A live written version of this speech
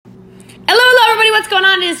what's going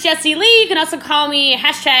on? It is Jessie Lee. You can also call me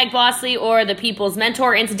 #Bossly or the People's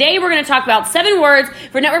Mentor. And today we're going to talk about 7 words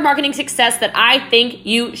for network marketing success that I think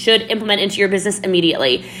you should implement into your business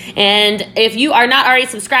immediately. And if you are not already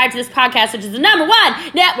subscribed to this podcast, which is the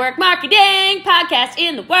 #1 network marketing podcast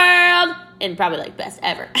in the world, and probably like best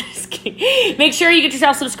ever. Just kidding. Make sure you get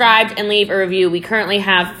yourself subscribed and leave a review. We currently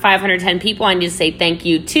have 510 people I need to say thank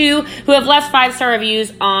you to who have left 5-star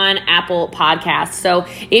reviews on Apple Podcasts. So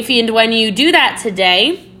when you do that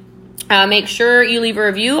today, make sure you leave a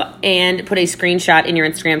review and put a screenshot in your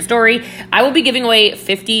Instagram story. I will be giving away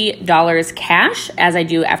 $50 cash, as I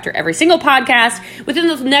do after every single podcast. Within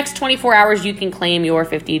the next 24 hours, you can claim your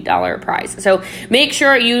 $50 prize. So make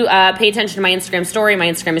sure you pay attention to my Instagram story. My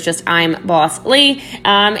Instagram is just I'm Boss Lee.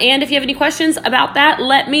 And if you have any questions about that,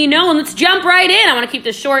 let me know. And let's jump right in. I want to keep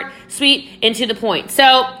this short, sweet, and to the point.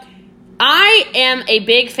 So I am a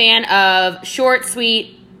big fan of short,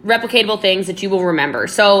 sweet, replicatable things that you will remember.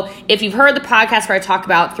 So if you've heard the podcast where I talk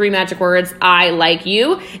about 3 magic words, I like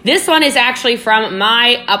you. This one is actually from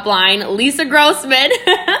my upline, Lisa Grossman.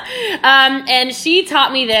 And she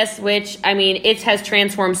taught me this, which, I mean, it has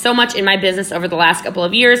transformed so much in my business over the last couple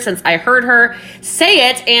of years since I heard her say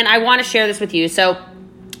it. And I want to share this with you. So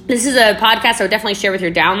this is a podcast I would definitely share with your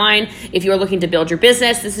downline if you're looking to build your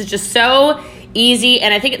business. This is just so easy,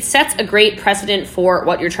 and I think it sets a great precedent for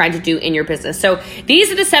what you're trying to do in your business. So these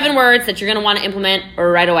are the 7 words that you're going to want to implement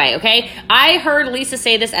right away, okay? I heard Lisa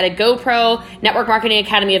say this at a GoPro Network Marketing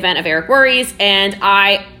Academy event of Eric Worre's, and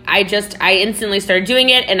I instantly started doing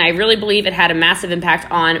it, and I really believe it had a massive impact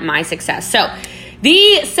on my success. So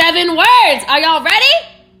the 7 words, are y'all ready?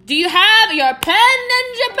 Do you have your pen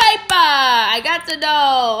and your paper? I got to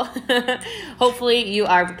know. Hopefully you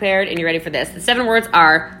are prepared and you're ready for this. The 7 words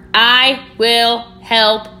are, I will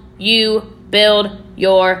help you build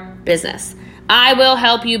your business. I will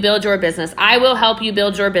help you build your business. I will help you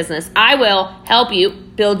build your business. I will help you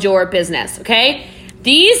build your business, okay?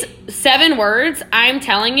 These 7 words, I'm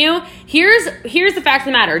telling you, here's the fact of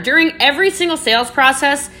the matter. During every single sales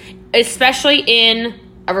process, especially in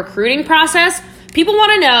a recruiting process, people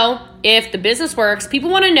want to know if the business works. People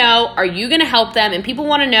want to know, are you going to help them? And people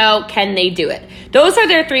want to know, can they do it? Those are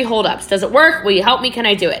their 3 holdups. Does it work? Will you help me? Can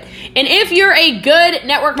I do it? And if you're a good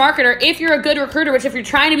network marketer, if you're a good recruiter, which if you're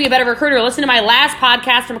trying to be a better recruiter, listen to my last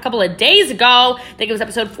podcast from a couple of days ago. I think it was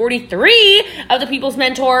episode 43 of The People's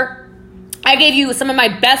Mentor. I gave you some of my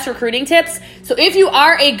best recruiting tips. So if you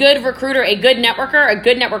are a good recruiter, a good networker, a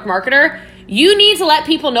good network marketer, you need to let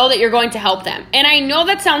people know that you're going to help them. And I know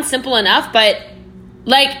that sounds simple enough, but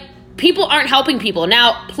people aren't helping people.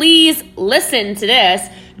 Now, please listen to this.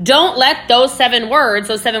 Don't let those 7 words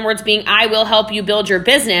being I will help you build your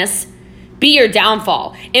business, be your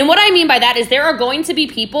downfall. And what I mean by that is there are going to be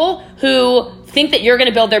people who think that you're going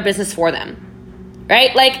to build their business for them,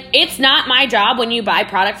 right? Like, it's not my job when you buy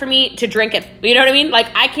product from me to drink it. You know what I mean? Like,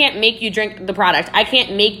 I can't make you drink the product. I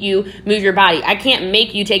can't make you move your body. I can't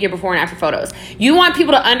make you take your before and after photos. You want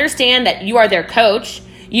people to understand that you are their coach.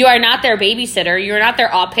 You are not their babysitter. You are not their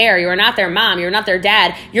au pair. You are not their mom. You're not their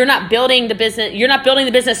dad. You're not building the business. You're not building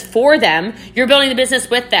the business for them. You're building the business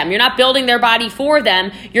with them. You're not building their body for them.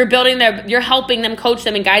 You're helping them, coach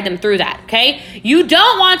them, and guide them through that. Okay? You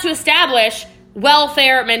don't want to establish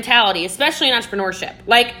welfare mentality, especially in entrepreneurship.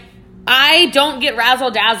 Like, I don't get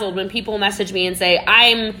razzle dazzled when people message me and say,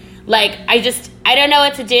 I don't know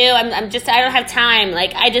what to do. I don't have time.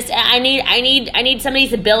 Like, I need somebody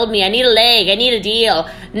to build me. I need a leg. I need a deal.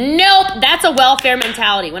 Nope. That's a welfare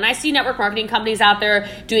mentality. When I see network marketing companies out there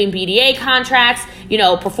doing BDA contracts,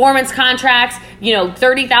 performance contracts,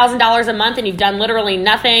 $30,000 a month and you've done literally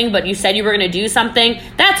nothing, but you said you were going to do something,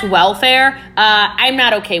 that's welfare. I'm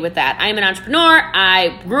not okay with that. I'm an entrepreneur.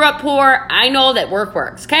 I grew up poor. I know that work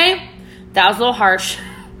works. Okay. That was a little harsh,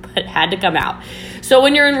 but it had to come out. So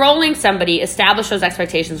when you're enrolling somebody, establish those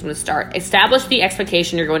expectations from the start. Establish the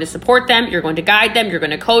expectation you're going to support them, you're going to guide them, you're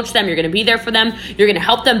going to coach them, you're going to be there for them, you're going to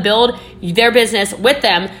help them build their business with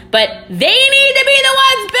them, but they need to be the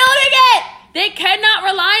ones building it. They cannot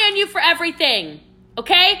rely on you for everything,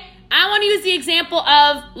 okay? I want to use the example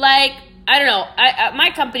of I don't know.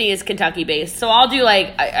 My company is Kentucky based, so I'll do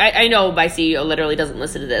I know my CEO literally doesn't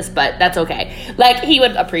listen to this, but that's okay. He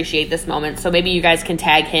would appreciate this moment, so maybe you guys can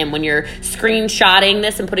tag him when you're screenshotting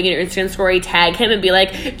this and putting it in your Instagram story. Tag him and be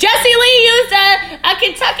like, Jessie Lee used a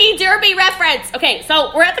Kentucky Derby reference. Okay,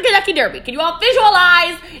 so we're at the Kentucky Derby. Can you all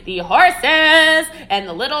visualize the horses and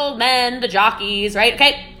the little men, the jockeys, right?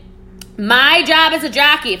 Okay. My job as a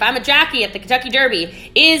jockey, if I'm a jockey at the Kentucky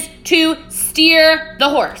Derby, is to steer the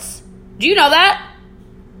horse. Do you know that?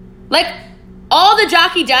 All the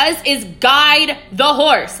jockey does is guide the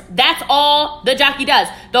horse. That's all the jockey does.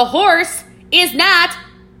 The horse is not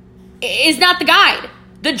the guide.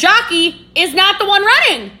 The jockey is not the one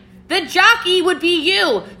running. The jockey would be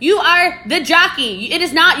you. You are the jockey. It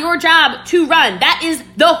is not your job to run. That is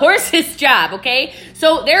the horse's job, okay?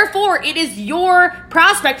 So therefore, it is your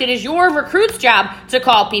prospect, it is your recruit's job to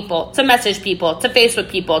call people, to message people, to Facebook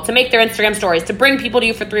people, to make their Instagram stories, to bring people to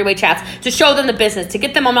you for three-way chats, to show them the business, to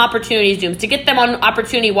get them on opportunity Zooms, to get them on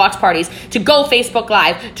opportunity watch parties, to go Facebook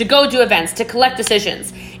Live, to go do events, to collect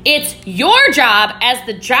decisions. It's your job as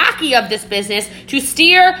the jockey of this business to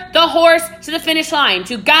steer the horse to the finish line,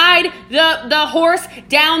 to guide the horse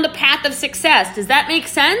down the path of success. Does that make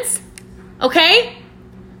sense? Okay?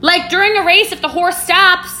 Like during a race, if the horse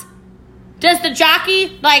stops, does the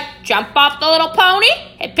jockey jump off the little pony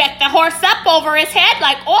and pick the horse up over his head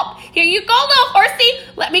like, oh, here you go, little horsey,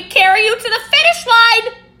 let me carry you to the finish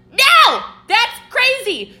line? No! That's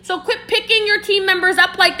crazy. So quit picking your team members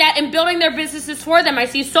up like that and building their businesses for them. I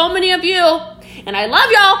see so many of you, and I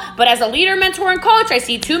love y'all, but as a leader, mentor, and coach, I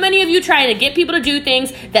see too many of you trying to get people to do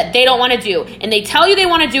things that they don't want to do. And they tell you they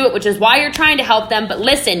want to do it, which is why you're trying to help them. But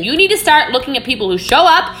listen, you need to start looking at people who show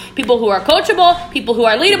up, people who are coachable, people who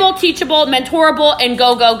are leadable, teachable, mentorable, and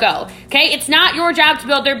go, go, go. Okay? It's not your job to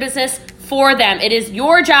build their business for them. It is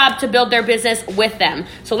your job to build their business with them.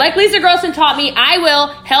 So like Lisa Grossman taught me, I will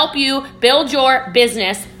help you build your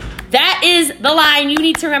business. That is the line you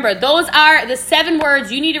need to remember. Those are the 7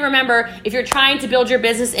 words you need to remember if you're trying to build your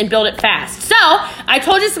business and build it fast. So I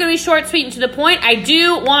told you it's going to be short, sweet, and to the point. I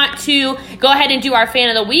do want to go ahead and do our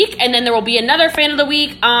fan of the week, and then there will be another fan of the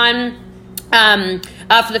week on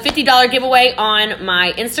for the $50 giveaway on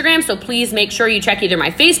my Instagram. So please make sure you check either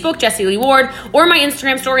my Facebook, Jessie Lee Ward, or my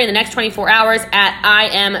Instagram story in the next 24 hours at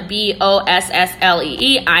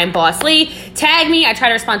IMBOSSLEE. I'm Boss Lee. Tag me. I try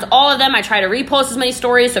to respond to all of them. I try to repost as many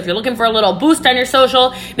stories. So if you're looking for a little boost on your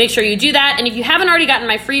social, make sure you do that. And if you haven't already gotten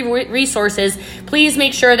my free resources, please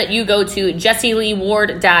make sure that you go to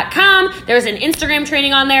jessieleeward.com. There's an Instagram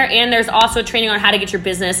training on there, and there's also training on how to get your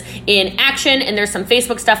business in action. And there's some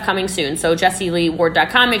Facebook stuff coming soon. So jessieleeward.com.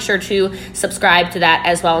 Make sure to subscribe to that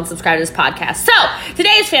as well and subscribe to this podcast. So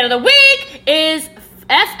today's fan of the week is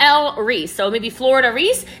FL Reese. So maybe Florida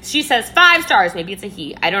Reese. She says 5 stars. Maybe it's a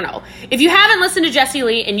he. I don't know. If you haven't listened to Jessie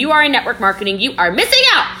Lee and you are in network marketing, you are missing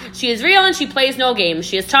out. She is real and she plays no games.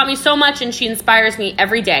 She has taught me so much and she inspires me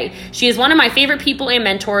every day. She is one of my favorite people and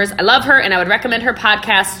mentors. I love her and I would recommend her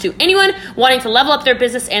podcast to anyone wanting to level up their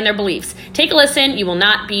business and their beliefs. Take a listen. You will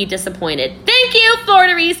not be disappointed. Thank you,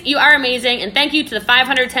 Florida Reese. You are amazing. And thank you to the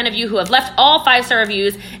 510 of you who have left all 5-star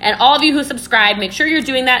reviews and all of you who subscribe. Make sure you're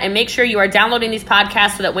doing that and make sure you are downloading these podcasts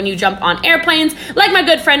so that when you jump on airplanes, like my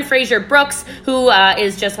good friend Fraser Brooks, who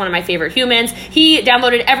is just one of my favorite humans, he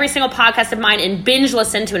downloaded every single podcast of mine and binge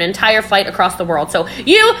listened to an entire flight across the world. So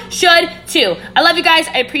you should too. I love you guys.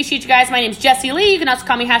 I appreciate you guys. My name's Jessie Lee. You can also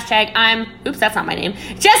call me hashtag that's not my name,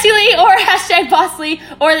 Jessie Lee, or hashtag Boss Lee,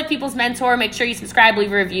 or the People's Mentor. Make sure you subscribe,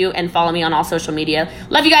 leave a review, and follow me on all social media.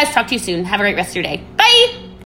 Love you guys. Talk to you soon. Have a great rest of your day. Bye.